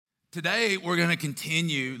Today, we're going to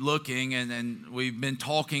continue looking, and we've been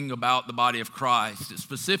talking about the body of Christ,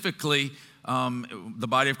 specifically the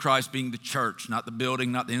body of Christ being the church, not the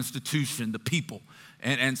building, not the institution, the people.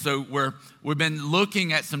 And so we've been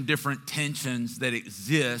looking at some different tensions that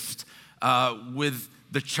exist with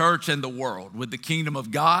the church and the world, with the kingdom of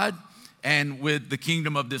God and with the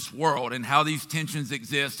kingdom of this world, and how these tensions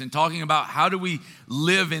exist, and talking about how do we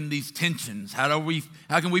live in these tensions? How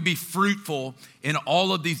can we be fruitful in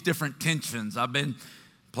all of these different tensions? I've been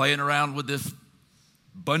playing around with this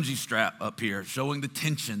bungee strap up here, showing the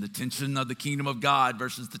tension of the kingdom of God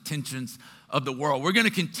versus the tensions of the world. We're going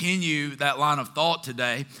to continue that line of thought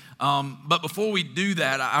today, but before we do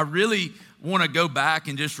that, I really want to go back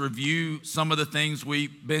and just review some of the things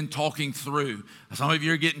we've been talking through. Some of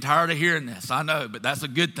you are getting tired of hearing this, I know, but that's a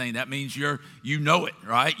good thing. That means you know it,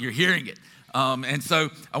 right? You're hearing it. And so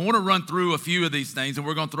I want to run through a few of these things, and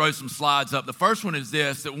we're going to throw some slides up. The first one is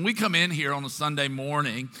this, that when we come in here on a Sunday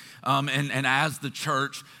morning, and as the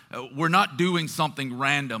church, we're not doing something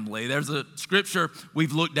randomly. There's a scripture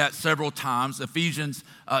we've looked at several times, Ephesians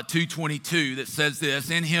 2:22, that says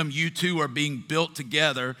this: in him you two are being built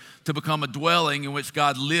together to become a dwelling in which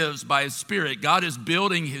God lives by his Spirit. God is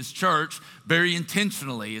building his church very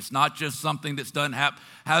intentionally. It's not just something that's done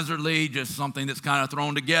haphazardly, just something that's kind of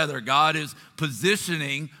thrown together. God is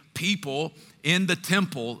positioning people in the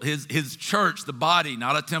temple, his church, the body,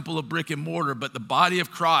 not a temple of brick and mortar, but the body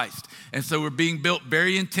of Christ. And so we're being built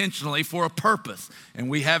very intentionally for a purpose. And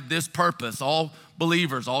we have this purpose. All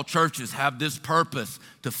believers, all churches have this purpose: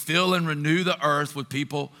 to fill and renew the earth with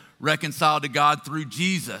people reconciled to God through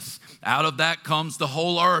Jesus. Out of that comes the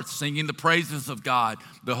whole earth singing the praises of God,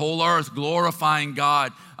 the whole earth glorifying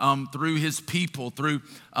God through his people, through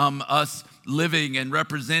us living and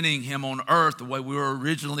representing him on earth the way we were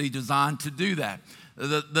originally designed to do that.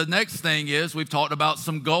 The next thing is, we've talked about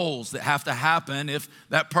some goals that have to happen if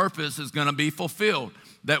that purpose is going to be fulfilled,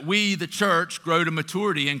 that we, the church, grow to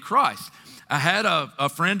maturity in Christ. I had a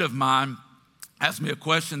friend of mine ask me a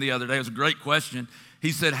question the other day. It was a great question.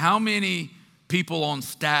 He said, how many people on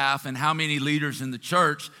staff and how many leaders in the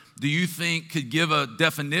church do you think could give a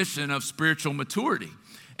definition of spiritual maturity?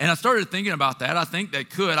 And I started thinking about that. I think they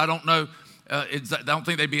could. I don't know. I don't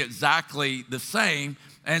think they'd be exactly the same.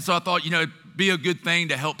 And so I thought, it'd be a good thing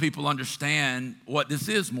to help people understand what this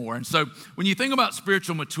is more. And so when you think about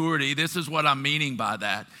spiritual maturity, this is what I'm meaning by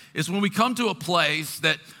that. It's when we come to a place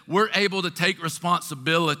that we're able to take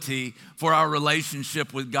responsibility for our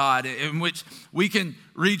relationship with God, in which we can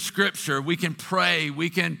read scripture, we can pray,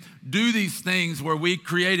 we can do these things where we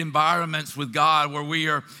create environments with God, where we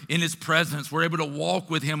are in his presence. We're able to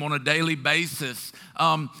walk with him on a daily basis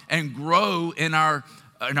and grow in our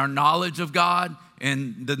knowledge of God,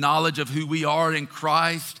 and the knowledge of who we are in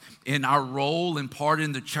Christ, in our role and part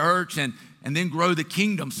in the church, and then grow the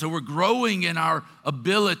kingdom. So we're growing in our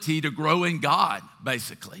ability to grow in God,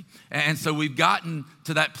 basically. And so we've gotten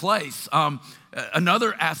to that place.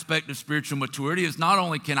 Another aspect of spiritual maturity is not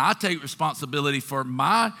only can I take responsibility for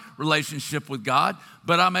my relationship with God,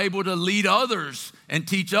 but I'm able to lead others and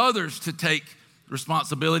teach others to take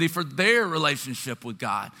responsibility for their relationship with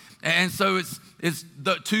God. And so it's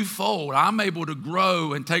the twofold. I'm able to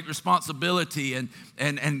grow and take responsibility and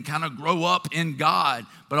kind of grow up in God,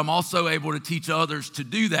 but I'm also able to teach others to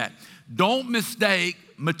do that. Don't mistake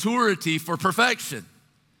maturity for perfection.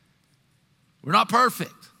 We're not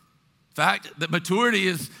perfect. In fact, that maturity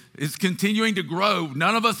is continuing to grow.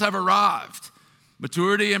 None of us have arrived.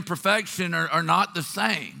 Maturity and perfection are not the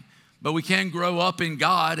same. But we can grow up in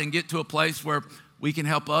God and get to a place where we can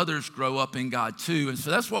help others grow up in God too. And so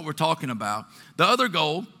that's what we're talking about. The other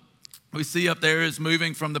goal we see up there is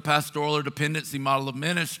moving from the pastoral or dependency model of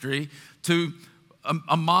ministry to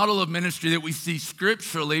a model of ministry that we see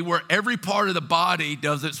scripturally, where every part of the body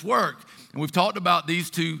does its work. And we've talked about these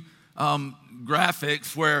two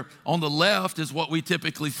graphics, where on the left is what we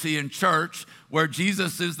typically see in church, where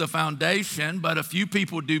Jesus is the foundation, but a few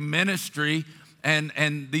people do ministry, and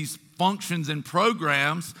these functions and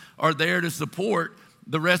programs are there to support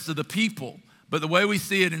the rest of the people. But the way we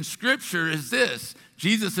see it in Scripture is this: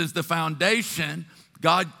 Jesus is the foundation.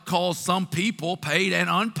 God calls some people, paid and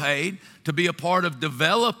unpaid, to be a part of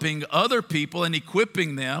developing other people and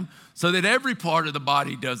equipping them so that every part of the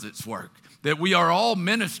body does its work. That we are all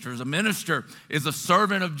ministers. A minister is a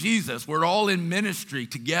servant of Jesus. We're all in ministry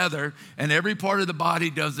together, and every part of the body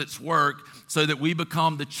does its work so that we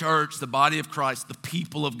become the church, the body of Christ, the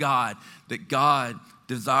people of God that God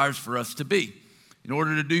desires for us to be. In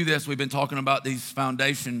order to do this, we've been talking about these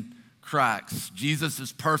foundation cracks. Jesus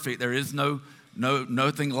is perfect. There is no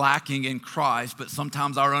nothing lacking in Christ, but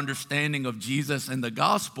sometimes our understanding of Jesus and the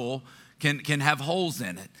gospel can have holes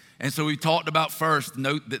in it. And so we talked about first,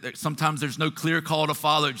 note that sometimes there's no clear call to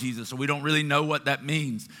follow Jesus, so we don't really know what that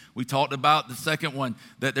means. We talked about the second one,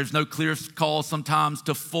 that there's no clear call sometimes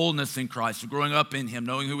to fullness in Christ, to growing up in him,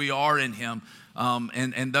 knowing who we are in him,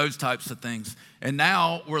 and those types of things. And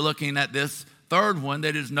now we're looking at this third one,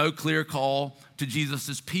 that is no clear call to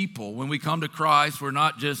Jesus' people. When we come to Christ, we're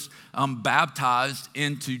not just baptized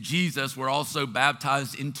into Jesus, we're also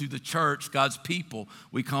baptized into the church, God's people.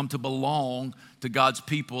 We come to belong to God's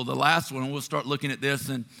people. The last one, we'll start looking at this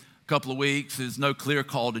in a couple of weeks, is no clear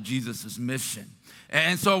call to Jesus' mission.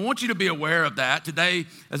 And so I want you to be aware of that. Today,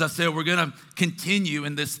 as I said, we're going to continue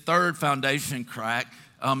in this third foundation crack,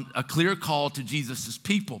 a clear call to Jesus'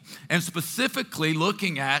 people, and specifically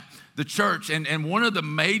looking at the church and one of the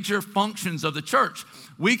major functions of the church.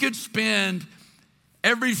 We could spend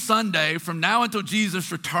every Sunday from now until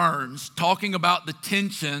Jesus returns talking about the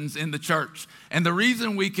tensions in the church. And the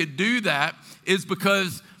reason we could do that is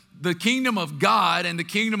because the kingdom of God and the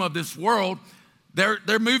kingdom of this world,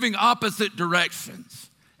 they're moving opposite directions.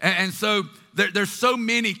 And so there's so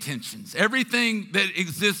many tensions. Everything that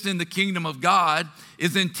exists in the kingdom of God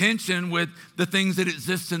is in tension with the things that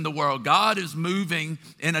exist in the world. God is moving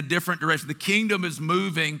in a different direction. The kingdom is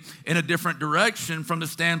moving in a different direction from the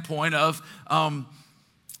standpoint of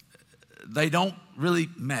they don't really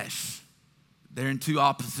mesh. They're in two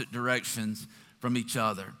opposite directions from each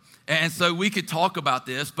other. And so we could talk about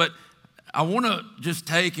this, but I want to just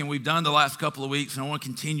take, and we've done the last couple of weeks, and I want to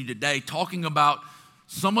continue today, talking about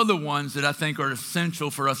some of the ones that I think are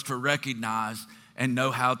essential for us to recognize and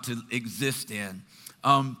know how to exist in.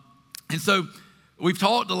 And so we've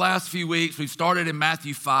talked the last few weeks. We've started in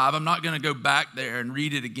Matthew 5. I'm not going to go back there and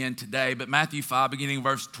read it again today, but Matthew 5, beginning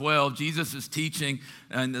verse 12, Jesus is teaching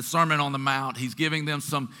in the Sermon on the Mount. He's giving them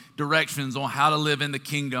some directions on how to live in the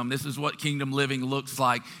kingdom. This is what kingdom living looks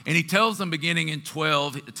like. And he tells them, beginning in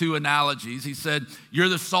 12, two analogies. He said, you're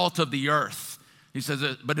the salt of the earth. He says,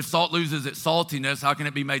 but if salt loses its saltiness, how can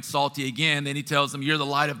it be made salty again? Then he tells them, you're the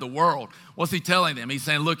light of the world. What's he telling them? He's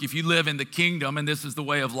saying, look, if you live in the kingdom and this is the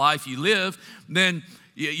way of life you live, then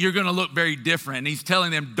you're going to look very different. And he's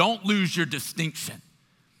telling them, don't lose your distinction.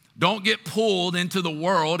 Don't get pulled into the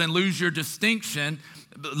world and lose your distinction.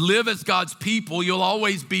 Live as God's people. You'll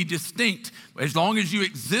always be distinct. As long as you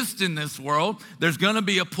exist in this world, there's going to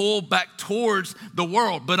be a pull back towards the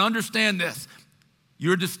world. But understand this.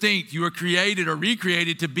 You're distinct. You were created or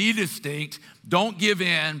recreated to be distinct. Don't give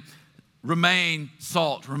in. Remain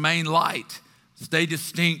salt. Remain light. Stay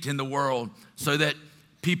distinct in the world so that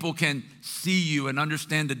people can see you and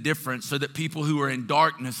understand the difference, so that people who are in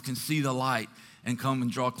darkness can see the light and come and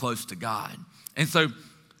draw close to God. And so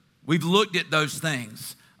we've looked at those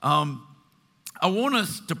things. I want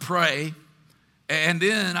us to pray, and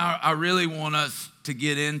then I really want us to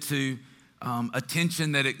get into a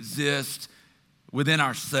tension that exists within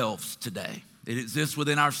ourselves today. It exists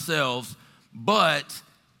within ourselves, but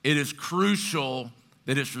it is crucial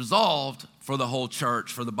that it's resolved for the whole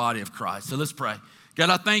church, for the body of Christ. So let's pray. God,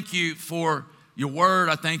 I thank you for your word.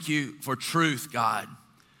 I thank you for truth, God.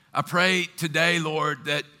 I pray today, Lord,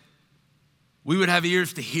 that we would have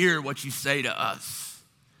ears to hear what you say to us.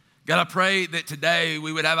 God, I pray that today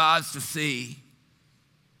we would have eyes to see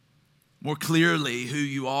more clearly who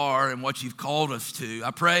you are and what you've called us to.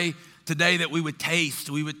 I pray today that we would taste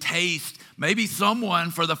maybe someone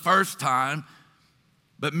for the first time,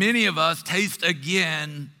 but many of us taste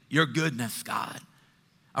again your goodness, God.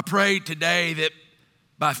 I pray today that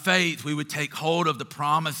by faith we would take hold of the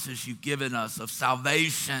promises you've given us of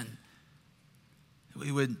salvation.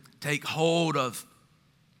 We would take hold of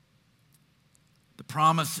the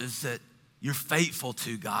promises that you're faithful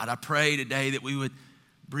to, God. I pray today that we would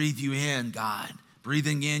breathe you in, God.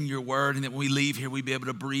 Breathing in your word, and that when we leave here, we'd be able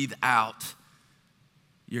to breathe out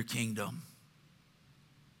your kingdom.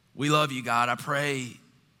 We love you, God. I pray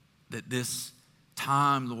that this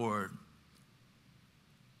time, Lord,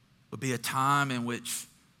 would be a time in which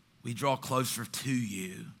we draw closer to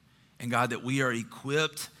you. And God, that we are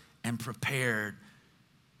equipped and prepared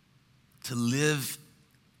to live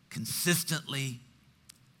consistently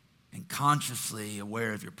and consciously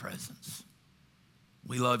aware of your presence.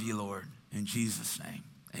 We love you, Lord. In Jesus' name,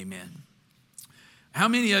 amen. How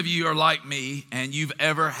many of you are like me and you've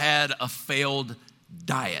ever had a failed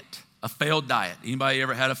diet? A failed diet. Anybody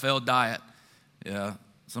ever had a failed diet? Yeah,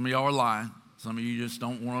 some of y'all are lying. Some of you just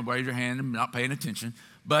don't want to raise your hand and not paying attention.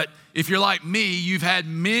 But if you're like me, you've had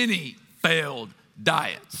many failed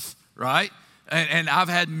diets, right? And I've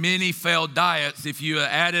had many failed diets. If you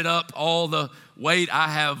added up all the weight I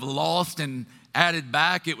have lost and added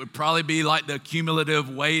back, it would probably be like the cumulative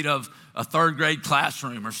weight of a third grade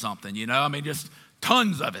classroom or something, you know? I mean, just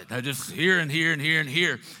tons of it. Just here and here and here and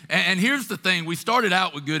here. And here's the thing. We started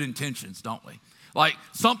out with good intentions, don't we? Like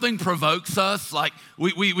something provokes us. Like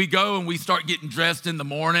we go and we start getting dressed in the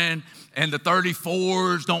morning and the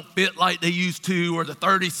 34s don't fit like they used to, or the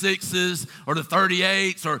 36s or the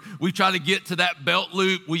 38s, or we try to get to that belt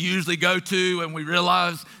loop we usually go to and we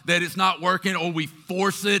realize that it's not working, or we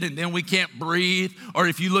force it and then we can't breathe. Or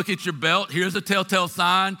if you look at your belt, here's a telltale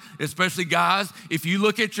sign, especially guys, if you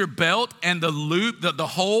look at your belt and the loop, the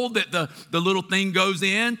hole that the little thing goes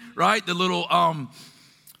in, right, the little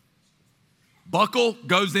buckle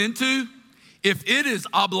goes into, if it is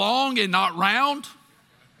oblong and not round,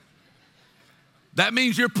 that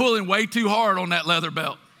means you're pulling way too hard on that leather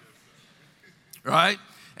belt, right?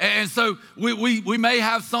 And so we may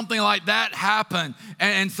have something like that happen.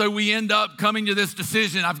 And so we end up coming to this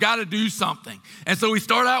decision, I've got to do something. And so we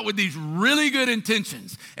start out with these really good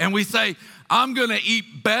intentions. And we say, I'm going to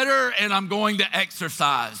eat better and I'm going to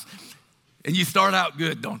exercise. And you start out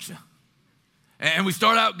good, don't you? And we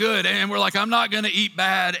start out good and we're like, I'm not going to eat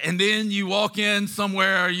bad. And then you walk in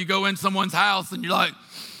somewhere, or you go in someone's house and you're like,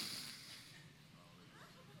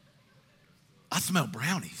 I smell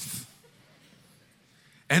brownies.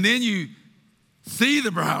 And then you see the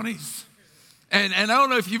brownies. And I don't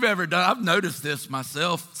know if you've ever done, I've noticed this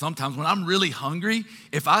myself sometimes when I'm really hungry,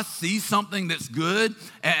 if I see something that's good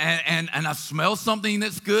and I smell something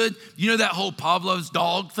that's good, you know that whole Pavlov's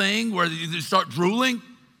dog thing where you just start drooling?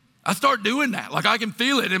 I start doing that. Like I can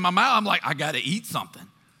feel it in my mouth. I'm like, I got to eat something.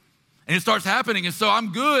 And it starts happening. And so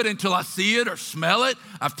I'm good until I see it or smell it.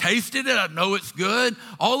 I've tasted it. I know it's good.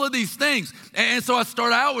 All of these things. And so I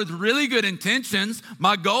start out with really good intentions.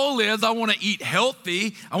 My goal is I want to eat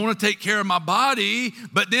healthy. I want to take care of my body.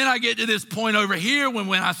 But then I get to this point over here when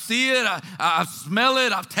I see it, I smell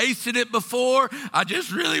it, I've tasted it before. I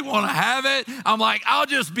just really want to have it. I'm like, I'll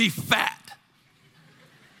just be fat.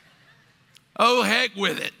 Oh, heck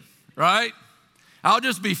with it, right? I'll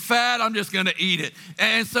just be fat, I'm just gonna eat it.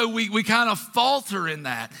 And so we kind of falter in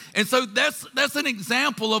that. And so that's an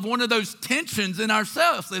example of one of those tensions in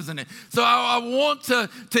ourselves, isn't it? So I want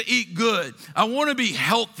to eat good. I wanna be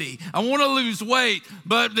healthy. I wanna lose weight,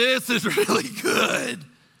 but this is really good.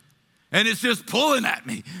 And it's just pulling at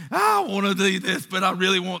me. I want to do this, but I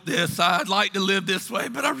really want this. I'd like to live this way,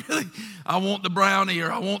 but I want the brownie,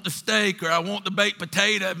 or I want the steak, or I want the baked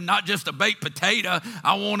potato. Not just a baked potato.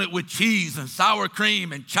 I want it with cheese and sour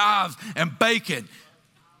cream and chives and bacon.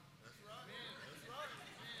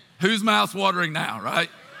 Whose mouth's watering now, right?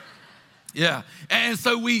 Yeah. And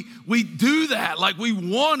so we do that. Like we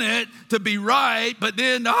want it to be right, but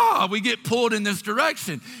then we get pulled in this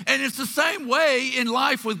direction. And it's the same way in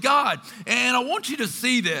life with God. And I want you to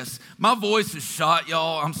see this. My voice is shot,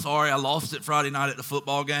 y'all. I'm sorry. I lost it Friday night at the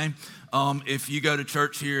football game. If you go to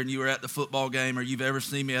church here and you were at the football game, or you've ever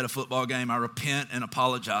seen me at a football game, I repent and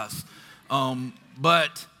apologize.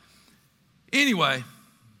 But anyway,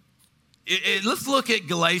 let's look at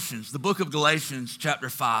Galatians, the book of Galatians, chapter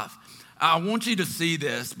 5. I want you to see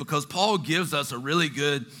this because Paul gives us a really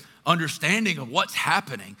good understanding of what's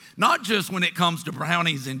happening, not just when it comes to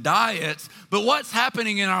brownies and diets, but what's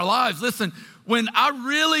happening in our lives. Listen, when I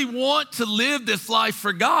really want to live this life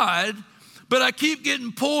for God, but I keep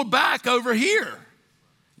getting pulled back over here.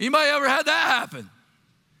 Anybody ever had that happen?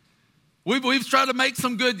 We've tried to make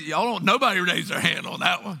some good, nobody raised their hand on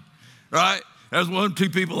that one, right? There's 1 or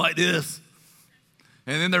 2 people like this,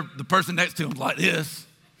 and then the person next to them's like this.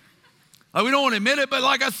 Like we don't want to admit it, but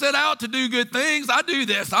like I set out to do good things. I do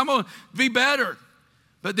this. I'm going to be better.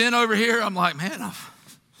 But then over here, I'm like, man,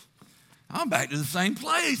 I'm back to the same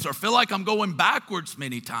place, or feel like I'm going backwards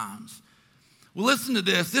many times. Well, listen to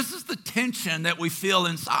this. This is the tension that we feel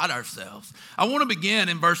inside ourselves. I want to begin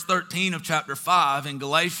in verse 13 of chapter 5 in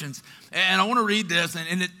Galatians. And I want to read this,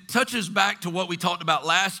 and it touches back to what we talked about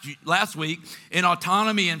last week in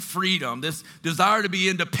autonomy and freedom, this desire to be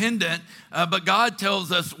independent. But God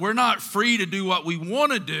tells us we're not free to do what we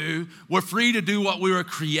want to do. We're free to do what we were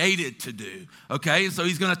created to do. Okay, so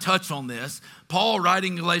he's going to touch on this. Paul,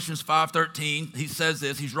 writing Galatians 5:13, he says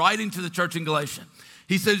this. He's writing to the church in Galatia.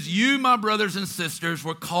 He says, you, my brothers and sisters,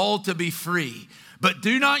 were called to be free, but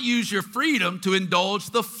do not use your freedom to indulge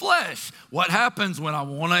the flesh. What happens when I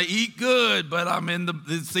want to eat good, but I'm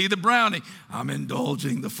see the brownie? I'm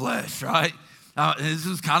indulging the flesh, right? This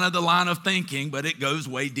is kind of the line of thinking, but it goes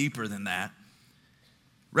way deeper than that.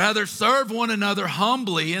 Rather, serve one another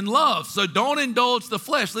humbly in love. So don't indulge the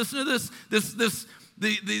flesh. Listen to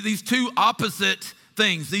these 2 opposite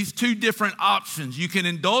things, these 2 different options. You can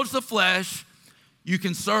indulge the flesh. you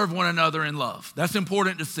can serve one another in love. That's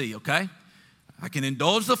important to see, okay? I can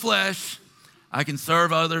indulge the flesh. I can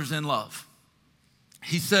serve others in love.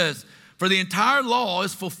 He says, for the entire law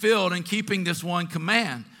is fulfilled in keeping this one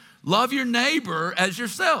command. Love your neighbor as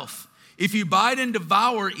yourself. If you bite and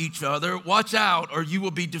devour each other, watch out, or you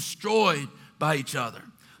will be destroyed by each other.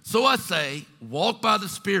 So I say, walk by the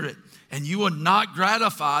Spirit, and you will not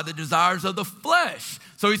gratify the desires of the flesh.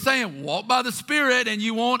 So he's saying, walk by the Spirit, and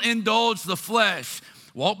you won't indulge the flesh.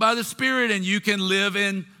 Walk by the Spirit, and you can live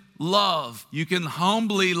in love. You can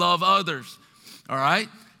humbly love others, all right?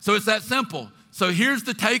 So it's that simple. So here's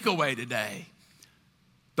the takeaway today.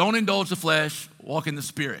 Don't indulge the flesh, walk in the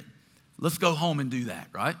Spirit. Let's go home and do that,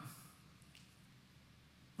 right?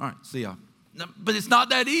 All right, see y'all. But it's not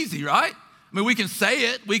that easy, right? I mean, we can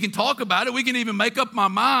say it, we can talk about it, we can even make up my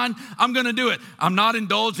mind, I'm gonna do it. I'm not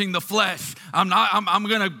indulging the flesh. I'm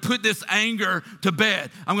gonna put this anger to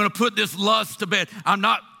bed. I'm gonna put this lust to bed. I'm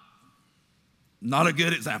not a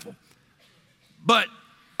good example. But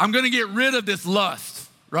I'm gonna get rid of this lust,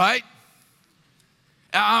 right?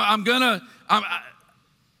 I don't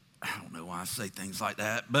know why I say things like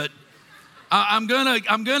that, but I'm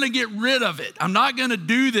gonna get rid of it. I'm not gonna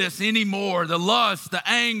do this anymore. The lust, the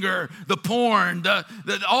anger, the porn,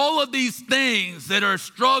 all of these things that are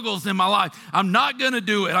struggles in my life. I'm not gonna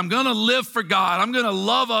do it. I'm gonna live for God. I'm gonna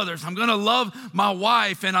love others. I'm gonna love my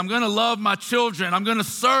wife, and I'm gonna love my children. I'm gonna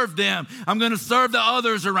serve them. I'm gonna serve the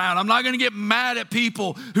others around. I'm not gonna get mad at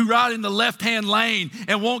people who ride in the left-hand lane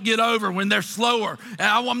and won't get over when they're slower. And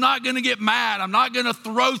I'm not gonna get mad. I'm not gonna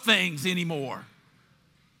throw things anymore.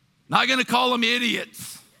 Not gonna call them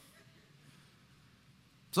idiots.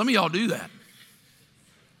 Some of y'all do that.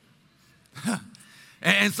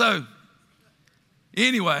 And so,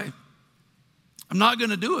 anyway, I'm not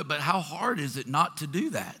gonna do it, but how hard is it not to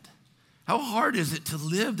do that? How hard is it to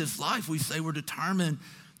live this life we say we're determined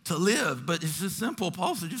to live? But it's just simple.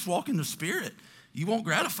 Paul said, just walk in the Spirit. You won't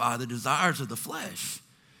gratify the desires of the flesh.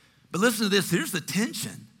 But listen to this, here's the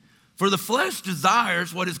tension. For the flesh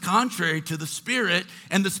desires what is contrary to the Spirit,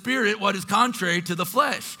 and the Spirit what is contrary to the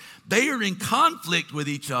flesh. They are in conflict with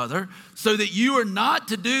each other, so that you are not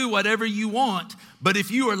to do whatever you want. But if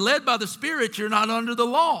you are led by the Spirit, you're not under the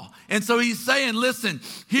law. And so he's saying, listen,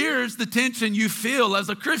 here's the tension you feel as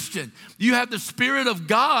a Christian. You have the Spirit of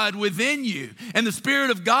God within you, and the Spirit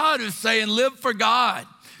of God is saying, live for God.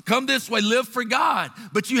 Come this way, live for God.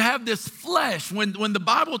 But you have this flesh. When the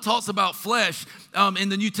Bible talks about flesh in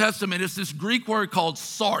the New Testament, it's this Greek word called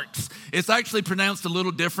sarx. It's actually pronounced a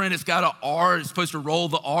little different. It's got an R. It's supposed to roll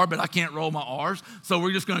the R, but I can't roll my R's. So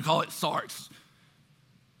we're just going to call it sarx.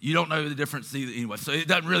 You don't know the difference either anyway, so it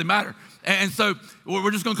doesn't really matter. And so we're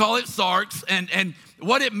just going to call it sarx. And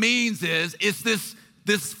what it means is it's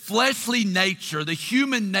this fleshly nature, the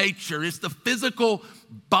human nature. It's the physical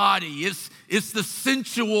body. It's the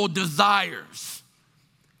sensual desires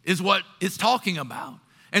is what it's talking about.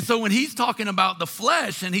 And so when he's talking about the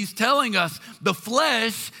flesh and he's telling us the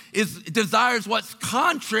flesh desires what's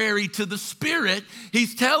contrary to the Spirit,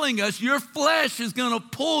 he's telling us your flesh is going to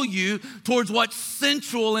pull you towards what's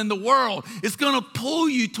sensual in the world. It's going to pull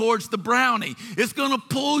you towards the brownie. It's going to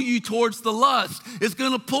pull you towards the lust. It's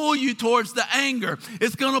going to pull you towards the anger.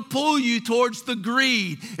 It's going to pull you towards the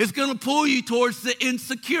greed. It's going to pull you towards the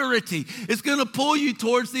insecurity. It's going to pull you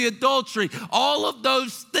towards the adultery. All of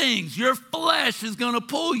those things, your flesh is going to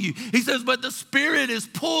pull you. He says, but the Spirit is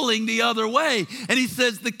pulling the other way. And he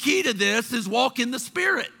says, the key to this is walk in the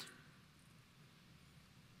Spirit.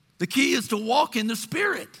 The key is to walk in the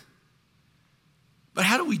Spirit. But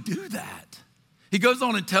how do we do that? He goes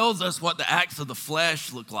on and tells us what the acts of the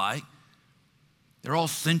flesh look like. They're all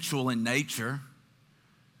sensual in nature.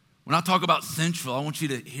 When I talk about sensual, I want you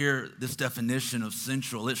to hear this definition of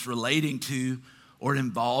sensual. It's relating to or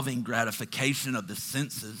involving gratification of the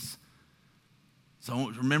senses.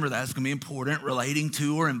 So remember that, it's going to be important, relating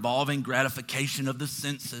to or involving gratification of the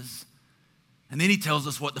senses. And then he tells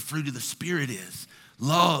us what the fruit of the Spirit is.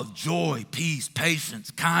 Love, joy, peace,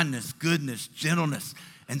 patience, kindness, goodness, gentleness,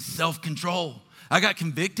 and self-control. I got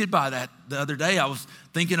convicted by that the other day. I was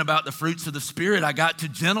thinking about the fruits of the Spirit. I got to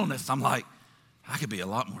gentleness. I'm like, I could be a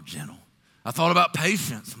lot more gentle. I thought about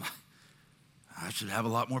patience. I'm like, I should have a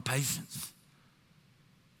lot more patience.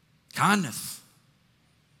 Kindness.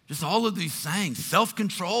 Just all of these things,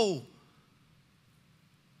 self-control.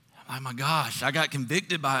 I'm like, my gosh, I got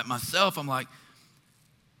convicted by it myself. I'm like,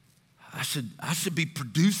 I should be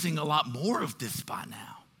producing a lot more of this by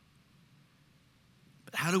now.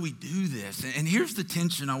 But how do we do this? And here's the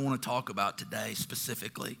tension I want to talk about today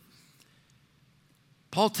specifically.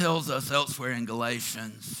 Paul tells us elsewhere in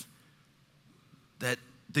Galatians that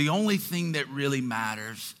the only thing that really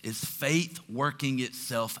matters is faith working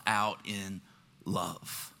itself out in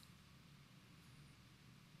love.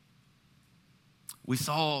 We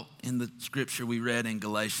saw in the scripture we read in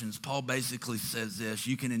Galatians, Paul basically says this: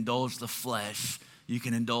 you can indulge the flesh, you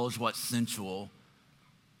can indulge what's sensual,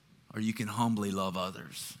 or you can humbly love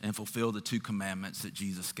others and fulfill the 2 commandments that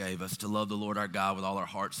Jesus gave us, to love the Lord our God with all our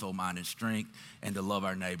heart, soul, mind, and strength, and to love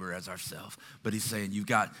our neighbor as ourselves. But he's saying you've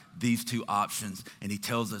got these 2 options, and he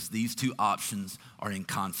tells us these 2 options are in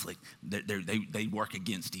conflict. They work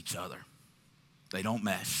against each other. They don't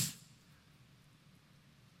mesh.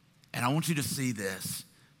 And I want you to see this.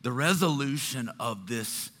 The resolution of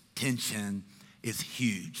this tension is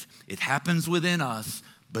huge. It happens within us,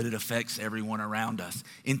 but it affects everyone around us.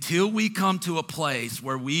 Until we come to a place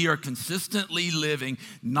where we are consistently living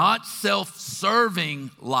not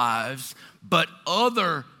self-serving lives, but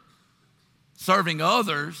serving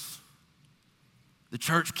others, the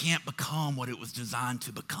church can't become what it was designed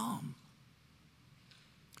to become.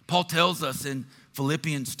 Paul tells us in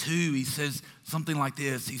Philippians 2, he says something like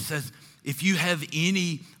this. He says, if you have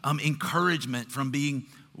any encouragement from being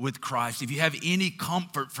with Christ, if you have any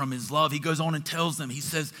comfort from his love, he goes on and tells them, he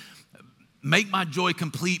says, make my joy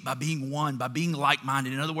complete by being one, by being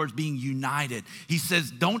like-minded. In other words, being united. He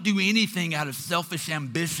says, don't do anything out of selfish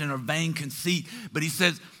ambition or vain conceit. But he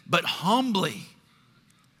says, but humbly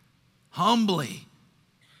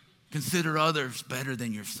consider others better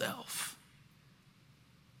than yourself.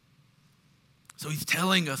 So he's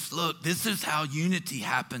telling us, look, this is how unity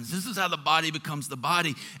happens. This is how the body becomes the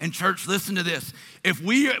body. And church, listen to this. If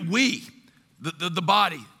we the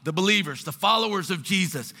body, the believers, the followers of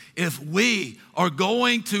Jesus, if we are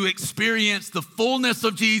going to experience the fullness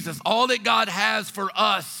of Jesus, all that God has for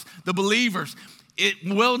us, the believers, it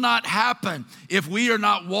will not happen if we are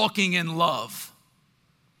not walking in love.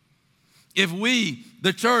 If we,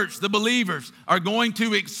 the church, the believers, are going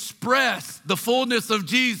to express the fullness of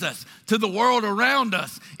Jesus to the world around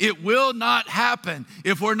us, it will not happen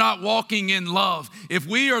if we're not walking in love. If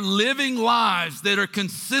we are living lives that are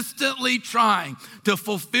consistently trying to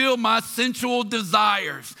fulfill my sensual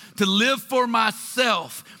desires, to live for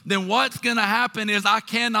myself, then what's going to happen is I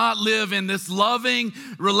cannot live in this loving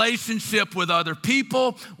relationship with other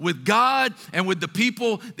people, with God, and with the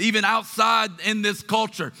people even outside in this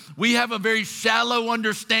culture. We have a very shallow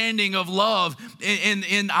understanding of love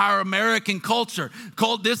in our American culture.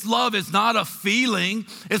 This love is not a feeling.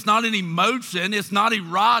 It's not an emotion. It's not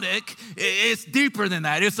erotic. It's deeper than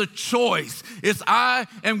that. It's a choice. It's I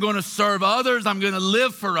am going to serve others. I'm going to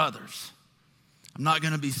live for others. I'm not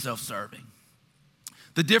going to be self-serving.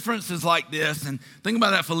 The difference is like this, and think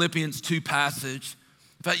about that Philippians 2 passage.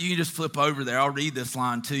 In fact, you can just flip over there. I'll read this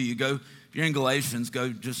line to you. Go, if you're in Galatians, go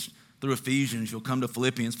just through Ephesians. You'll come to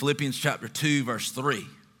Philippians. Philippians chapter 2, verse 3.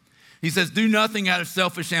 He says, do nothing out of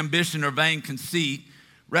selfish ambition or vain conceit.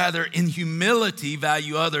 Rather, in humility,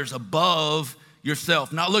 value others above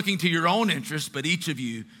yourself. Not looking to your own interest, but each of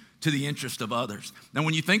you to the interest of others. Now,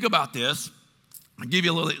 when you think about this, I'll give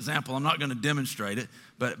you a little example. I'm not going to demonstrate it,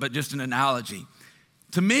 but just an analogy.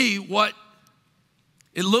 To me, what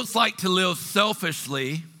it looks like to live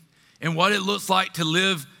selfishly and what it looks like to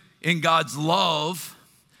live in God's love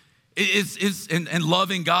is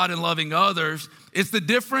loving God and loving others. It's the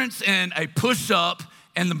difference in a push-up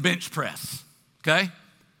and the bench press, okay?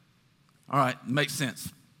 All right, makes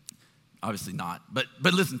sense. Obviously not, but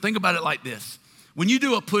listen, think about it like this. When you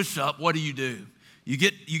do a push-up, what do? You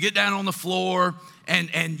get down on the floor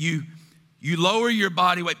and you lower your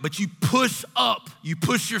body weight, but you push up. You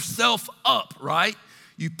push yourself up, right?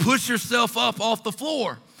 You push yourself up off the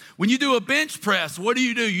floor. When you do a bench press, what do?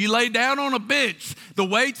 You lay down on a bench, the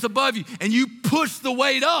weight's above you, and you push the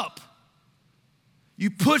weight up.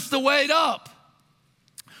 You push the weight up.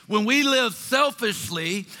 When we live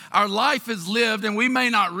selfishly, our life is lived, and we may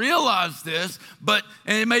not realize this, and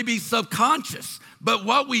it may be subconscious. But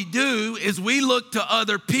what we do is we look to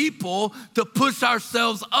other people to push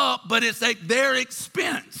ourselves up, but it's at their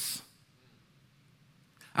expense.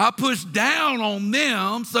 I push down on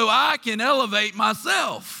them so I can elevate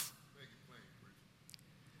myself.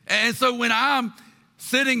 And so when I'm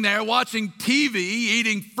sitting there watching TV,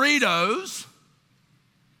 eating Fritos,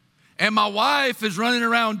 and my wife is running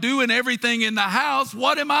around doing everything in the house,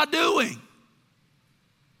 what am I doing?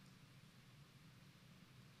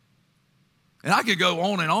 And I could go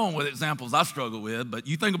on and on with examples I struggle with, but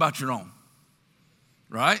you think about your own,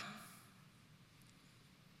 right?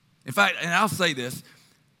 In fact, and I'll say this,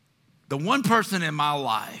 the one person in my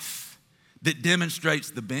life that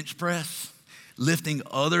demonstrates the bench press, lifting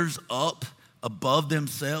others up above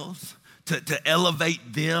themselves to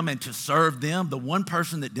elevate them and to serve them. The one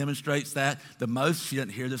person that demonstrates that the most, she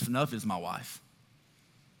doesn't hear this enough, is my wife.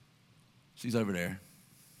 She's over there.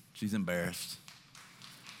 She's embarrassed.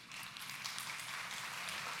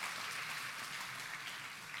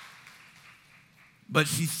 But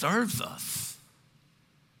she serves us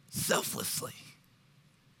selflessly.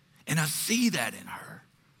 And I see that in her.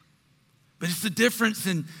 But it's the difference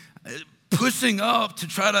in pushing up to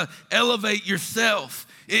try to elevate yourself.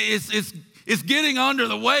 It's getting under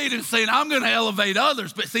the weight and saying, I'm going to elevate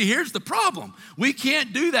others. But see, here's the problem. We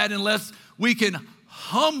can't do that unless we can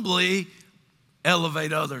humbly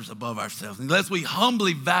elevate others above ourselves, unless we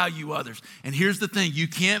humbly value others. And here's the thing, you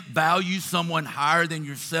can't value someone higher than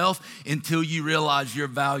yourself until you realize your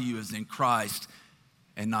value is in Christ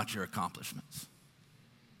and not your accomplishments.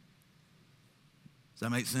 Does that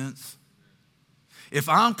make sense? If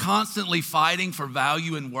I'm constantly fighting for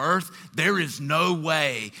value and worth, there is no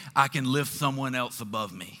way I can lift someone else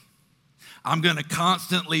above me. I'm going to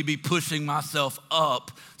constantly be pushing myself up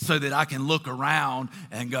so that I can look around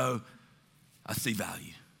and go, I see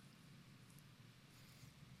value.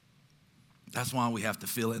 That's why we have to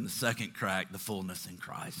fill in the second crack, the fullness in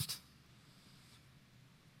Christ.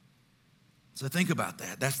 So think about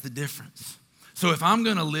that. That's the difference. So if I'm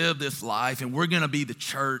going to live this life and we're going to be the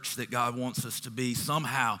church that God wants us to be,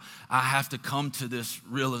 somehow I have to come to this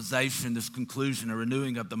realization, this conclusion, a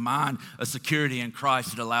renewing of the mind, a security in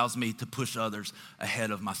Christ that allows me to push others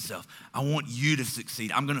ahead of myself. I want you to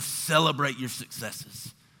succeed. I'm going to celebrate your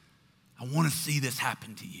successes. I want to see this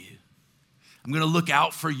happen to you. I'm going to look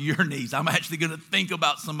out for your needs. I'm actually going to think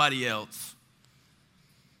about somebody else.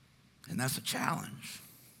 And that's a challenge.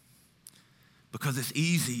 Because it's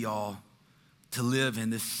easy, y'all, to live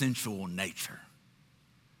in this sensual nature.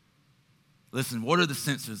 Listen, what are the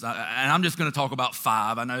senses? And I'm just going to talk about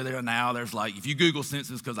 5. I know there's like, if you Google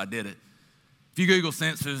senses, because I did it. If you Google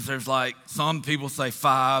senses, there's like, some people say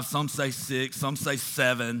 5, some say 6, some say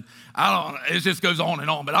 7. I don't know, it just goes on and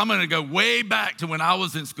on. But I'm going to go way back to when I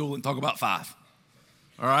was in school and talk about 5.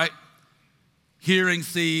 All right? Hearing,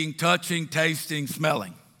 seeing, touching, tasting,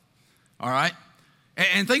 smelling. All right?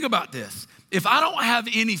 And think about this. If I don't have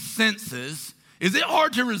any senses, is it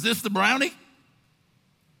hard to resist the brownie?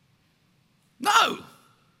 No.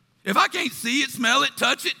 If I can't see it, smell it,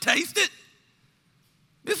 touch it, taste it,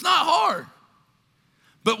 it's not hard.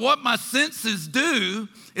 But what my senses do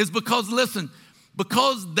is because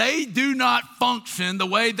they do not function the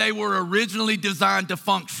way they were originally designed to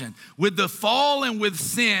function. With the fall and with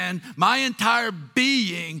sin, my entire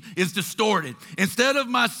being is distorted. Instead of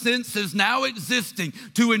my senses now existing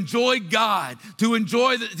to enjoy God, to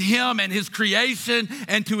enjoy Him and His creation,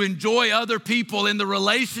 and to enjoy other people in the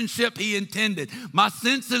relationship He intended, my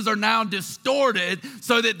senses are now distorted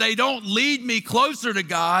so that they don't lead me closer to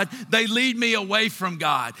God, they lead me away from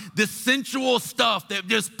God. This sensual stuff that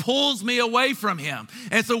just pulls me away from Him.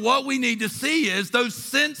 And so what we need to see is those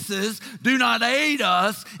senses do not aid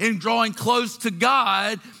us in drawing close to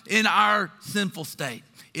God in our sinful state,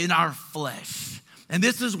 in our flesh. And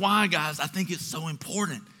this is why, guys, I think it's so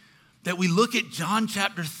important that we look at John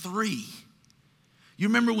chapter 3. You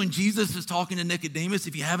remember when Jesus is talking to Nicodemus?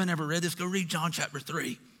 If you haven't ever read this, go read John chapter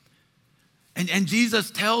 3. And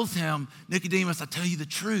Jesus tells him, Nicodemus, I tell you the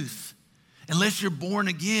truth. Unless you're born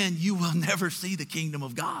again, you will never see the kingdom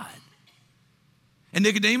of God. And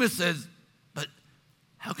Nicodemus says, but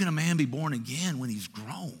how can a man be born again when he's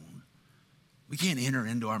grown? We can't enter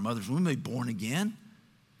into our mother's womb and be born again.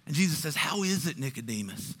 And Jesus says, how is it,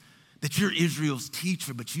 Nicodemus, that you're Israel's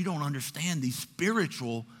teacher, but you don't understand these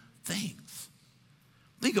spiritual things?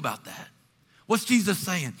 Think about that. What's Jesus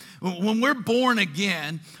saying? When we're born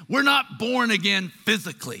again, we're not born again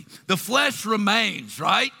physically. The flesh remains,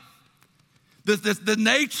 right? The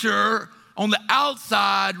nature on the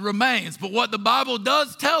outside remains. But what the Bible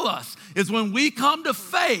does tell us is when we come to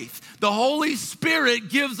faith, the Holy Spirit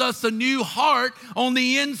gives us a new heart on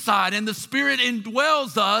the inside, and the Spirit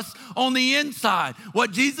indwells us on the inside.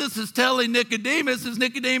 What Jesus is telling Nicodemus is,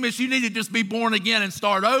 Nicodemus, you need to just be born again and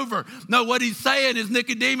start over. No, what he's saying is,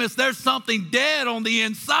 Nicodemus, there's something dead on the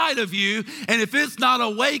inside of you, and if it's not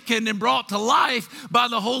awakened and brought to life by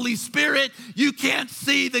the Holy Spirit, you can't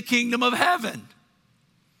see the kingdom of heaven.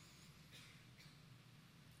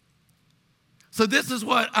 So this is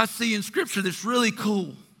what I see in Scripture that's really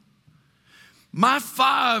cool. My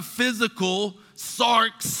 5 physical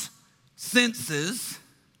sarx senses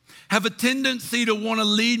have a tendency to want to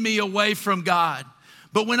lead me away from God.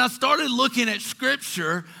 But when I started looking at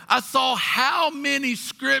Scripture, I saw how many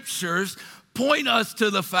Scriptures point us to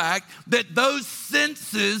the fact that those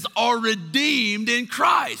senses are redeemed in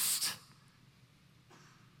Christ.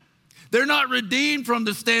 They're not redeemed from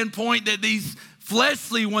the standpoint that these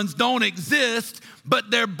fleshly ones don't exist,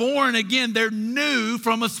 but they're born again. They're new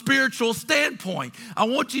from a spiritual standpoint. I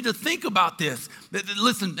want you to think about this.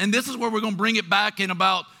 Listen, and this is where we're going to bring it back in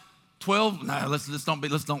about 12, no, let's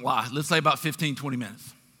don't lie. Let's say about 15, 20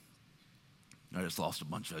 minutes. I just lost a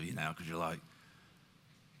bunch of you now because you're like,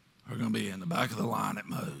 we're going to be in the back of the line at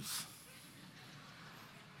Moe's.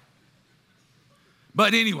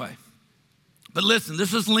 But anyway, but listen,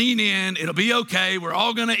 let's just lean in. It'll be okay. We're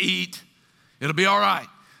all going to eat. It'll be all right.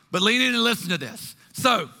 But lean in and listen to this.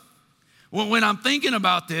 So when I'm thinking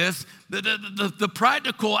about this, the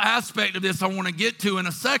practical aspect of this I want to get to in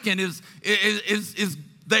a second is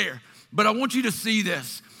there. But I want you to see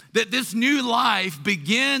this, that this new life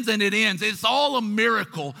begins and it ends. It's all a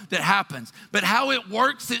miracle that happens. But how it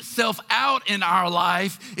works itself out in our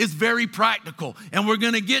life is very practical. And we're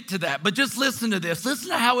going to get to that. But just listen to this. Listen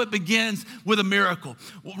to how it begins with a miracle.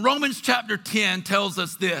 Romans chapter 10 tells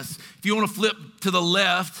us this. If you want to flip to the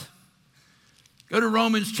left, go to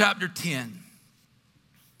Romans chapter 10.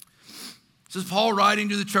 This is Paul writing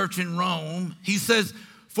to the church in Rome. He says,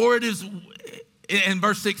 for it is, in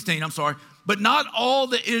verse 16, but not all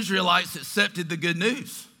the Israelites accepted the good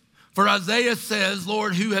news. For Isaiah says,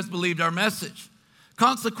 Lord, who has believed our message?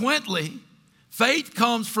 Consequently, faith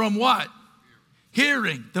comes from what?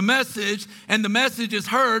 Hearing the message, and the message is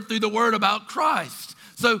heard through the word about Christ.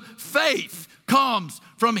 So faith comes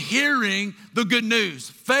from hearing the good news.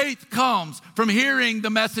 Faith comes from hearing the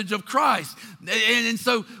message of Christ. And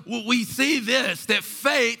so we see this, that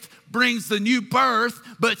faith brings the new birth,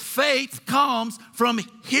 but faith comes from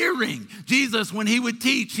hearing. Jesus, when he would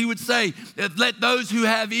teach, he would say, let those who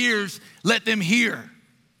have ears, let them hear.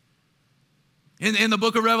 In the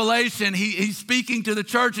book of Revelation, he's speaking to the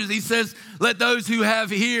churches. He says, let those who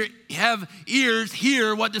have ears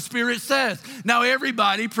hear what the Spirit says. Now,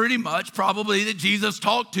 everybody pretty much probably that Jesus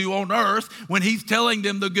talked to on earth, when he's telling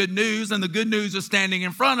them the good news and the good news is standing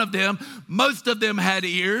in front of them, most of them had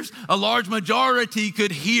ears. A large majority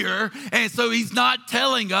could hear. And so he's not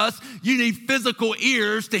telling us you need physical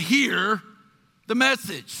ears to hear the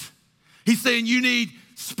message. He's saying you need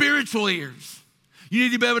spiritual ears. You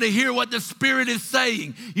need to be able to hear what the Spirit is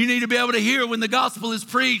saying. You need to be able to hear when the gospel is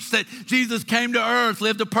preached that Jesus came to earth,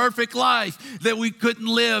 lived a perfect life that we couldn't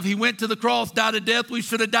live. He went to the cross, died a death we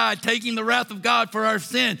should have died, taking the wrath of God for our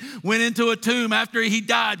sin, went into a tomb after he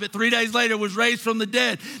died, but 3 days later was raised from the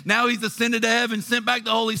dead. Now he's ascended to heaven, sent back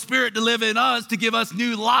the Holy Spirit to live in us, to give us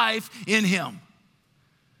new life in him.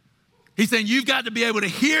 He's saying you've got to be able to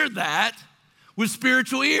hear that with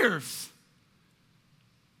spiritual ears.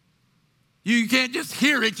 You can't just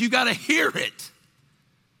hear it, you got to hear it.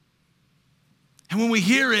 And when we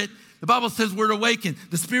hear it, the Bible says we're awakened.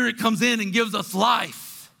 The Spirit comes in and gives us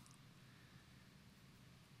life.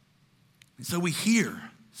 And so we hear,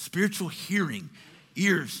 spiritual hearing,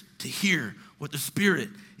 ears to hear what the Spirit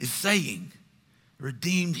is saying,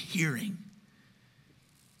 redeemed hearing.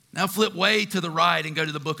 Now flip way to the right and go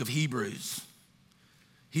to the book of Hebrews.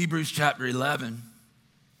 Hebrews chapter 11.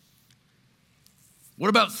 What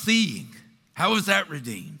about seeing? How is that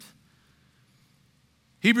redeemed?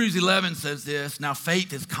 Hebrews 11 says this, now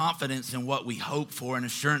faith is confidence in what we hope for and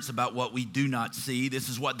assurance about what we do not see. This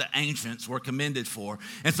is what the ancients were commended for.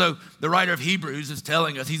 And so the writer of Hebrews is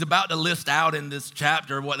telling us, he's about to list out in this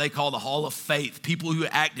chapter what they call the hall of faith, people who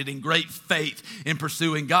acted in great faith in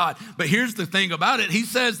pursuing God. But here's the thing about it. He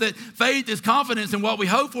says that faith is confidence in what we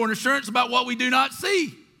hope for and assurance about what we do not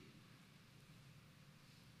see.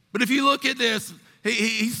 But if you look at this,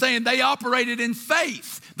 he's saying they operated in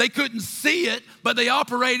faith. They couldn't see it, but they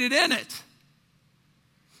operated in it.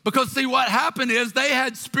 Because see, what happened is they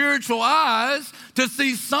had spiritual eyes to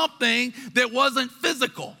see something that wasn't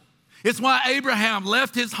physical. It's why Abraham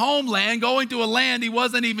left his homeland, going to a land he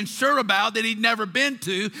wasn't even sure about, that he'd never been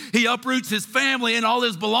to. He uproots his family and all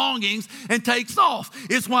his belongings and takes off.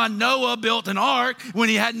 It's why Noah built an ark when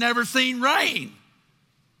he had never seen rain.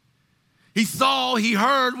 He saw, he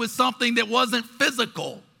heard with something that wasn't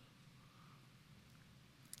physical.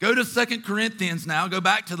 Go to 2 Corinthians now. Go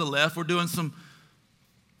back to the left. We're doing some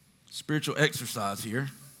spiritual exercise here.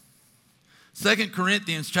 2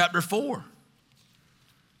 Corinthians chapter 4.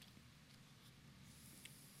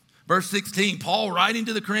 Verse 16, Paul writing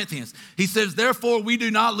to the Corinthians. He says, therefore we do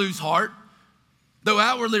not lose heart. Though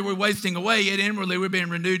outwardly we're wasting away, yet inwardly we're being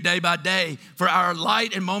renewed day by day. For our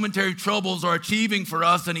light and momentary troubles are achieving for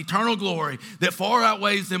us an eternal glory that far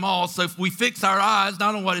outweighs them all. So if we fix our eyes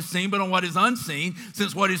not on what is seen, but on what is unseen,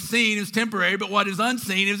 since what is seen is temporary, but what is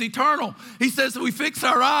unseen is eternal. He says that we fix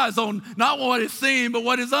our eyes on not what is seen, but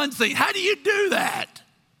what is unseen. How do you do that?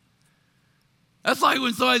 That's like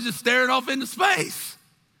when somebody's just staring off into space.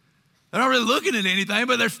 They're not really looking at anything,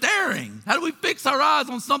 but they're staring. How do we fix our eyes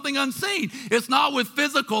on something unseen? It's not with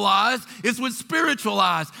physical eyes, it's with spiritual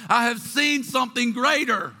eyes. I have seen something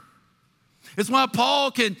greater. It's why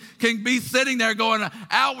Paul can be sitting there going,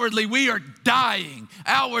 outwardly we are dying.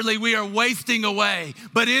 Outwardly we are wasting away.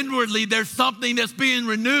 But inwardly there's something that's being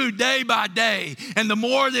renewed day by day. And the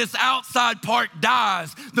more this outside part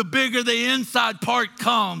dies, the bigger the inside part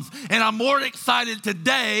comes. And I'm more excited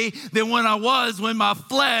today than when I was when my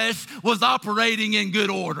flesh was operating in good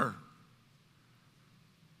order.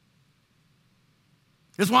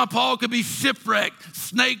 It's why Paul could be shipwrecked,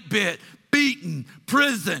 snake bit, beaten,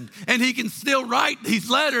 prisoned, and he can still write these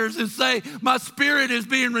letters and say, my spirit is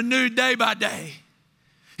being renewed day by day.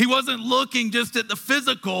 He wasn't looking just at the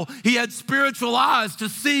physical. He had spiritual eyes to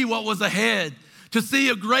see what was ahead, to see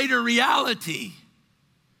a greater reality.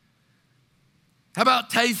 How about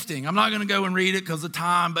tasting? I'm not going to go and read it because of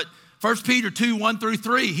time, but 1 Peter 2, 1 through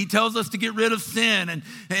 3, he tells us to get rid of sin.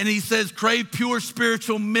 And he says, crave pure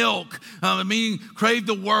spiritual milk, meaning crave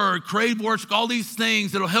the word, crave worship, all these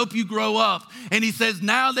things that'll help you grow up. And he says,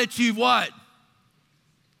 now that you've what?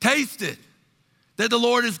 Tasted that the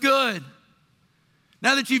Lord is good.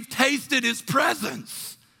 Now that you've tasted his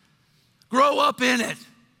presence, grow up in it.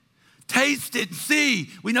 Taste it and see.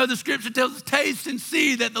 We know the scripture tells us, taste and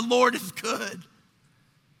see that the Lord is good.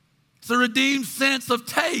 It's a redeemed sense of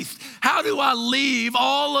taste. How do I leave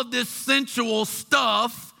all of this sensual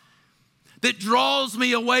stuff that draws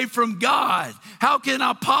me away from God? How can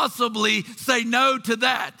I possibly say no to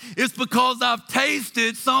that? It's because I've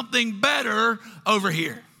tasted something better over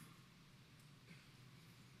here.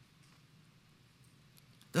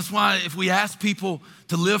 That's why if we ask people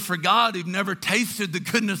to live for God who've never tasted the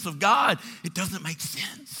goodness of God, it doesn't make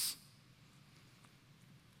sense.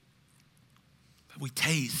 But we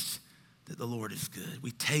taste that the Lord is good.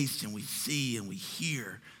 We taste and we see and we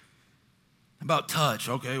hear. About touch.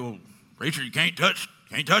 Okay, well, preacher, you can't touch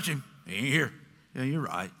him. He ain't here. Yeah, you're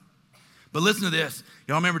right. But listen to this.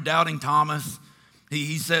 Y'all remember doubting Thomas?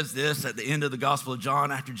 He says this at the end of the Gospel of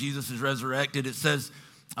John after Jesus is resurrected. It says,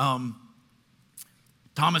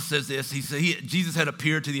 Thomas says this. He said Jesus had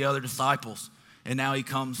appeared to the other disciples, and now he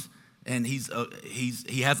comes and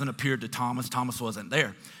he hasn't appeared to Thomas. Thomas wasn't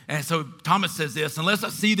there. And so Thomas says this, unless I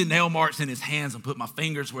see the nail marks in his hands and put my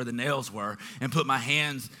fingers where the nails were and put my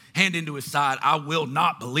hand into his side, I will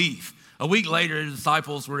not believe. A week later, the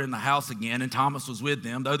disciples were in the house again, and Thomas was with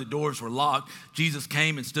them. Though the doors were locked, Jesus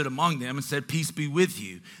came and stood among them and said, peace be with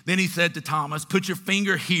you. Then he said to Thomas, put your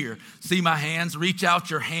finger here. See my hands? Reach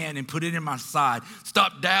out your hand and put it in my side.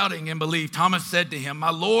 Stop doubting and believe. Thomas said to him,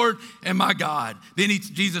 my Lord and my God. Then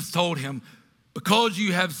Jesus told him, because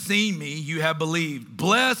you have seen me, you have believed.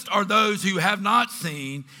 Blessed are those who have not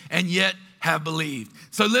seen and yet have believed.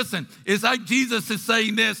 So listen, it's like Jesus is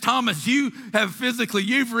saying this, Thomas,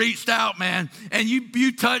 you've reached out, man, and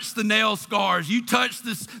you touched the nail scars. You touched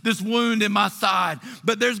this wound in my side.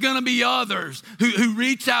 But there's going to be others who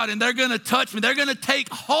reach out and they're going to touch me. They're going to take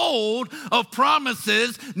hold of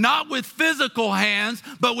promises, not with physical hands,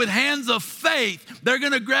 but with hands of faith. They're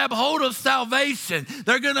going to grab hold of salvation.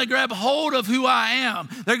 They're going to grab hold of who I am.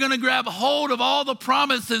 They're going to grab hold of all the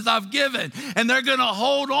promises I've given. And they're going to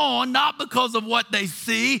hold on, not because of what they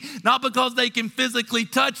see, not because they can physically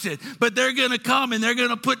touch it, but they're going to come and they're going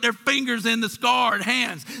to put their fingers in the scarred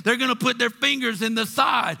hands. They're going to put their fingers in the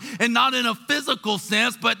side, and not in a physical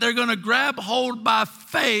sense, but they're going to grab hold by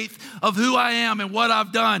faith of who I am and what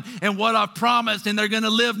I've done and what I've promised, and they're going to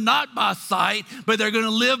live not by sight, but they're going to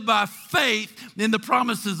live by faith in the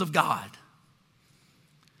promises of God.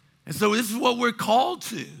 And so this is what we're called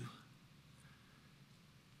to.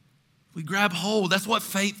 We grab hold. That's what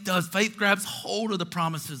faith does. Faith grabs hold of the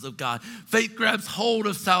promises of God. Faith grabs hold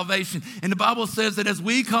of salvation. And the Bible says that as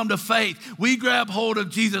we come to faith, we grab hold of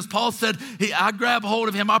Jesus. Paul said, I grab hold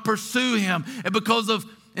of him. I pursue him.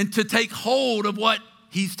 And to take hold of what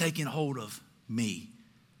he's taking hold of me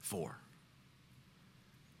for.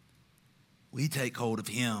 We take hold of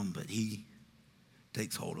him, but he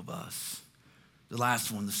takes hold of us. The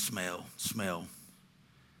last one, the smell.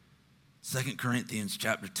 2 Corinthians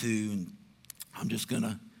chapter 2, and I'm just going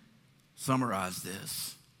to summarize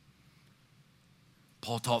this.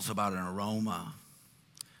 Paul talks about an aroma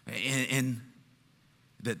and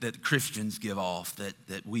that Christians give off,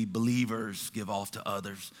 that we believers give off to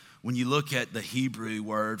others. When you look at the Hebrew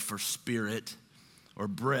word for spirit or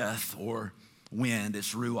breath or wind,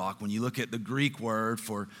 it's ruach. When you look at the Greek word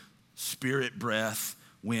for spirit, breath,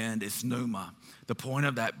 wind, it's pneuma. The point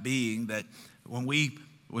of that being that when we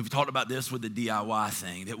we've talked about this with the DIY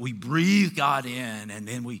thing, that we breathe God in and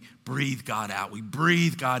then we breathe God out. We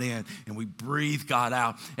breathe God in and we breathe God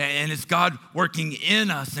out. And it's God working in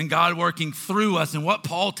us and God working through us. And what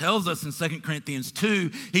Paul tells us in 2 Corinthians 2,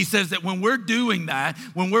 he says that when we're doing that,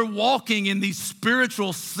 when we're walking in these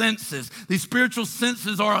spiritual senses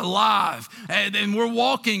are alive and we're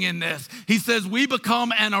walking in this, he says we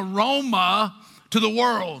become an aroma to the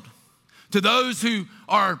world, to those who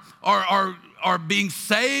are being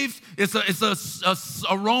saved. It's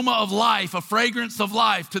a aroma of life, a fragrance of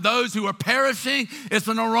life. To those who are perishing, it's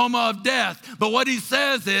an aroma of death. But what he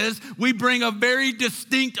says is we bring a very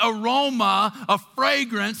distinct aroma of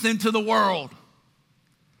fragrance into the world.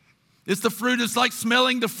 It's the fruit. It's like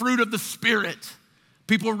smelling the fruit of the Spirit.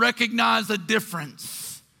 People recognize a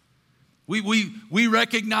difference. We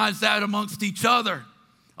recognize that amongst each other.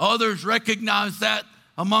 Others recognize that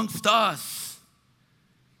amongst us.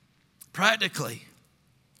 Practically,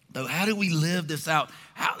 though, how do we live this out?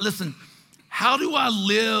 How do I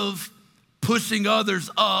live pushing others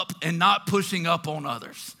up and not pushing up on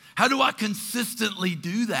others? How do I consistently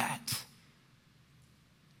do that?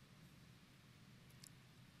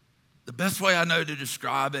 The best way I know to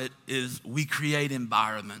describe it is we create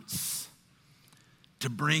environments to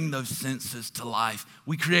bring those senses to life.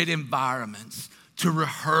 We create environments to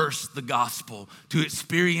rehearse the gospel, to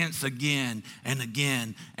experience again and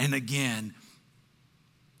again and again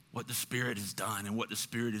what the Spirit has done and what the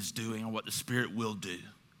Spirit is doing and what the Spirit will do.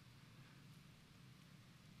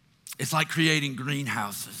 It's like creating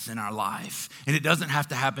greenhouses in our life. And it doesn't have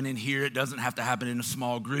to happen in here. It doesn't have to happen in a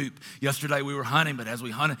small group. Yesterday we were hunting, but as we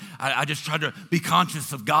hunted, I just tried to be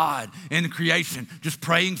conscious of God in the creation, just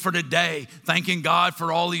praying for today, thanking God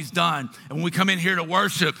for all he's done. And when we come in here to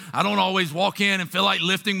worship, I don't always walk in and feel like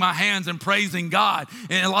lifting my hands and praising God.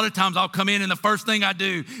 And a lot of times I'll come in and the first thing I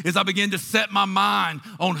do is I begin to set my mind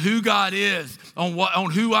on who God is, on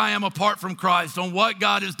who I am apart from Christ, on what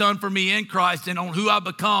God has done for me in Christ, and on who I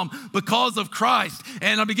become because of Christ.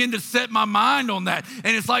 And I begin to set my mind on that.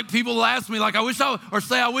 And it's like people ask me, like, I wish I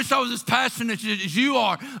was as passionate as you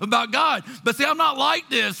are about God. But see, I'm not like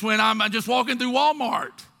this when I'm just walking through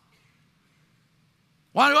Walmart.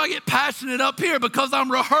 Why do I get passionate up here? Because I'm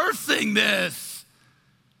rehearsing this.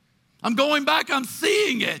 I'm going back, I'm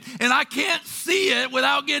seeing it. And I can't see it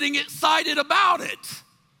without getting excited about it.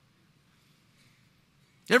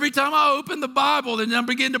 Every time I open the Bible and I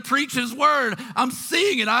begin to preach his word, I'm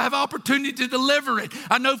seeing it. I have opportunity to deliver it.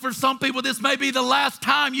 I know for some people this may be the last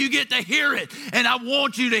time you get to hear it, and I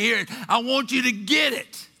want you to hear it. I want you to get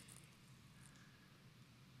it.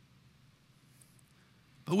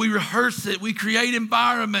 But we rehearse it. We create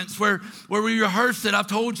environments where we rehearse it. I've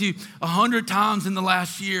told you 100 times in the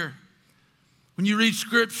last year. When you read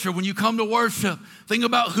scripture, when you come to worship, think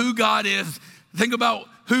about who God is. Think about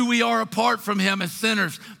who we are apart from him as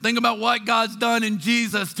sinners. Think about what God's done in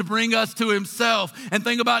Jesus to bring us to himself. And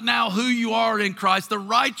think about now who you are in Christ, the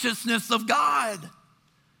righteousness of God.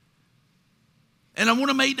 And I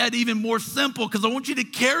want to make that even more simple because I want you to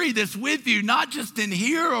carry this with you, not just in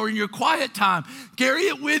here or in your quiet time. Carry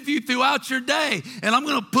it with you throughout your day. And I'm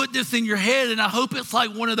going to put this in your head, and I hope it's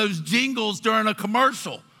like one of those jingles during a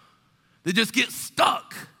commercial that just gets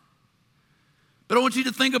stuck. But I want you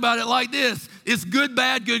to think about it like this. It's good,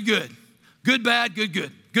 bad, good, good. Good, bad, good,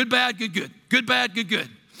 good. Good, bad, good, good. Good, bad, good, good.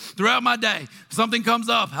 Throughout my day, something comes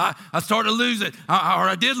up. I start to lose it, or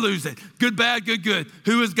I did lose it. Good, bad, good, good.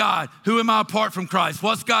 Who is God? Who am I apart from Christ?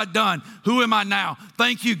 What's God done? Who am I now?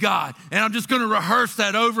 Thank you, God. And I'm just going to rehearse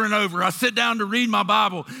that over and over. I sit down to read my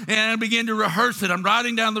Bible, and I begin to rehearse it. I'm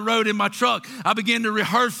riding down the road in my truck. I begin to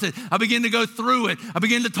rehearse it. I begin to go through it. I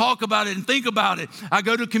begin to talk about it and think about it. I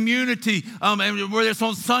go to community, and whether it's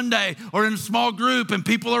on Sunday or in a small group, and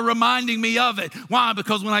people are reminding me of it. Why?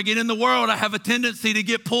 Because when I get in the world, I have a tendency to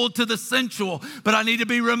get pulled to the sensual, but I need to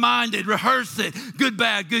be reminded, rehearse it. Good,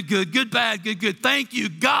 bad, good, good. Good, bad, good, good. Thank you,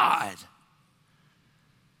 God.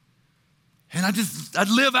 And I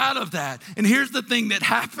live out of that. And here's the thing that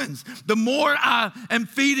happens. The more I am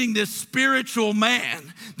feeding this spiritual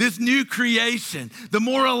man, this new creation, the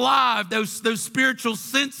more alive those spiritual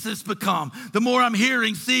senses become. The more I'm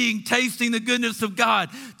hearing, seeing, tasting the goodness of God,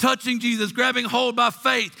 touching Jesus, grabbing hold by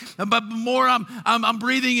faith. But the more I'm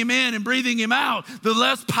breathing him in and breathing him out, the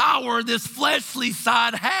less power this fleshly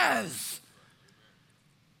side has.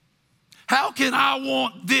 How can I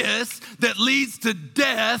want this that leads to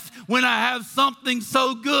death when I have something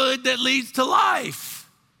so good that leads to life?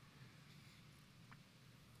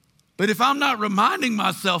 But if I'm not reminding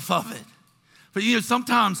myself of it, but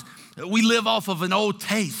sometimes we live off of an old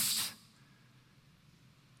taste.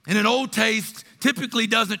 And an old taste typically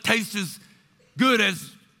doesn't taste as good as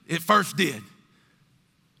it first did.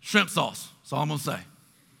 Shrimp sauce, that's all I'm gonna say.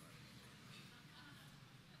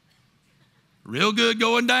 Real good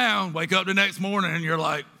going down, wake up the next morning and you're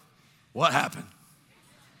like, what happened?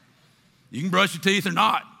 You can brush your teeth or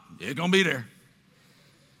not, it's gonna be there.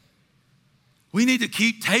 We need to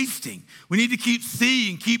keep tasting. We need to keep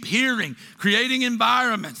seeing, keep hearing, creating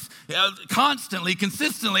environments constantly,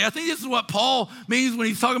 consistently. I think this is what Paul means when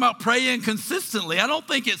he's talking about praying consistently. I don't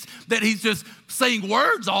think it's that he's just saying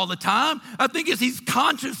words all the time. I think it's he's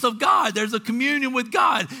conscious of God. There's a communion with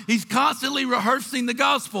God. He's constantly rehearsing the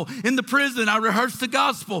gospel. In the prison, I rehearse the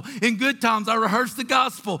gospel. In good times, I rehearse the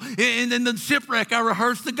gospel. In the shipwreck, I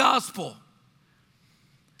rehearse the gospel.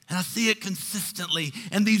 And I see it consistently,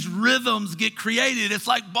 and these rhythms get created. It's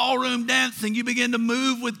like ballroom dancing. You begin to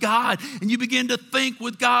move with God, and you begin to think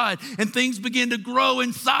with God, and things begin to grow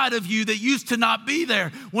inside of you that used to not be there.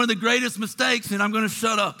 One of the greatest mistakes, and I'm going to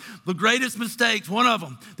shut up, the greatest mistakes, one of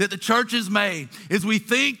them that the church has made is we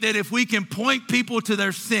think that if we can point people to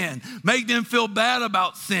their sin, make them feel bad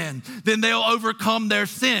about sin, then they'll overcome their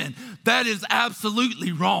sin. That is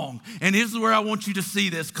absolutely wrong. And here's where I want you to see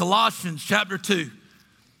this. Colossians chapter 2.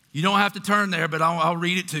 You don't have to turn there, but I'll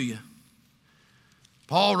read it to you.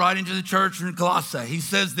 Paul, writing to the church in Colossae, he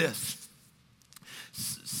says this.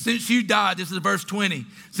 Since you died, this is verse 20,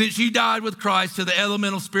 since you died with Christ to the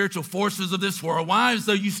elemental spiritual forces of this world, why as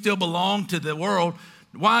though you still belong to the world,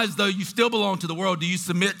 do you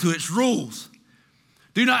submit to its rules?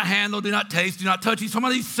 Do not handle, do not taste, do not touch. He's talking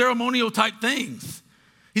about these ceremonial type things.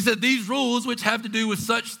 He said, these rules, which have to do with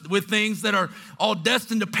things that are all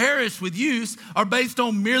destined to perish with use, are based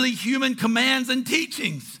on merely human commands and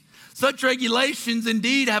teachings. Such regulations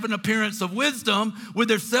indeed have an appearance of wisdom with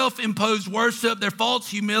their self-imposed worship, their false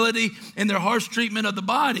humility, and their harsh treatment of the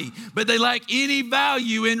body. But they lack any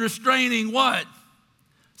value in restraining what?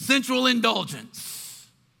 Sensual indulgence.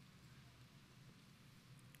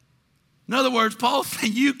 In other words, Paul's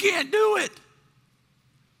saying you can't do it.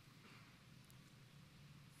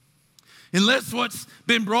 Unless what's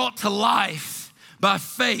been brought to life by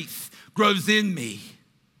faith grows in me,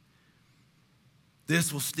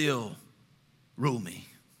 this will still rule me.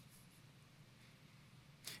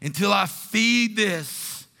 Until I feed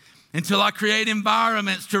this, until I create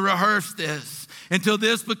environments to rehearse this, until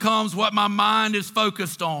this becomes what my mind is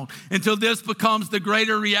focused on, until this becomes the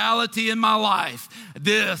greater reality in my life,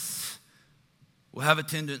 this will have a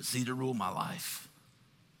tendency to rule my life.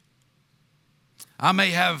 I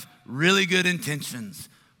may have really good intentions,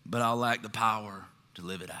 but I'll lack the power to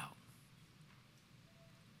live it out.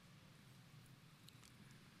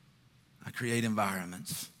 I create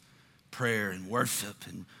environments, prayer and worship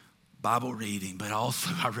and Bible reading, but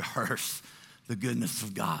also I rehearse the goodness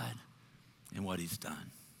of God and what he's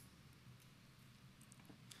done.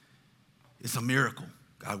 It's a miracle.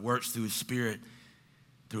 God works through his Spirit,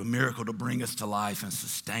 through a miracle to bring us to life and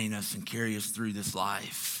sustain us and carry us through this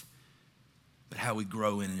life. But how we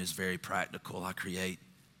grow in it is very practical. I create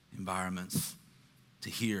environments to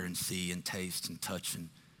hear and see and taste and touch and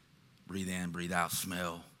breathe in, breathe out,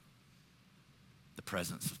 smell the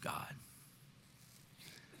presence of God.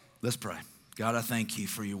 Let's pray. God, I thank you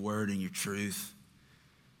for your word and your truth.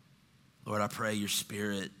 Lord, I pray your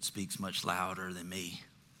Spirit speaks much louder than me.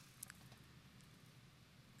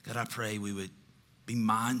 God, I pray we would be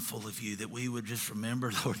mindful of you, that we would just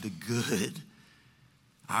remember, Lord, the good,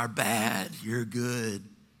 our bad, your good,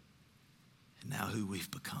 and now who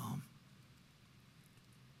we've become.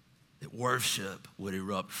 That worship would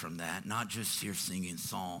erupt from that, not just here singing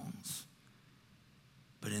songs,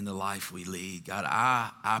 but in the life we lead. God,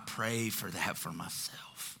 I pray for that for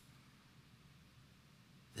myself.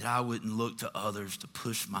 That I wouldn't look to others to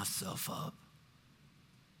push myself up.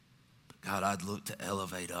 But God, I'd look to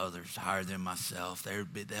elevate others higher than myself.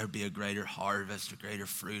 There'd be a greater harvest, a greater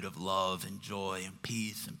fruit of love and joy and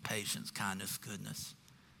peace and patience, kindness, goodness,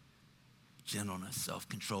 gentleness,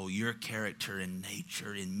 self-control, your character and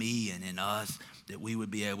nature in me and in us, that we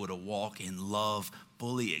would be able to walk in love,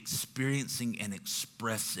 fully experiencing and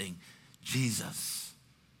expressing Jesus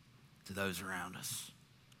to those around us.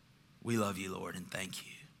 We love you, Lord, and thank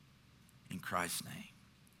you. In Christ's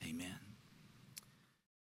name, amen.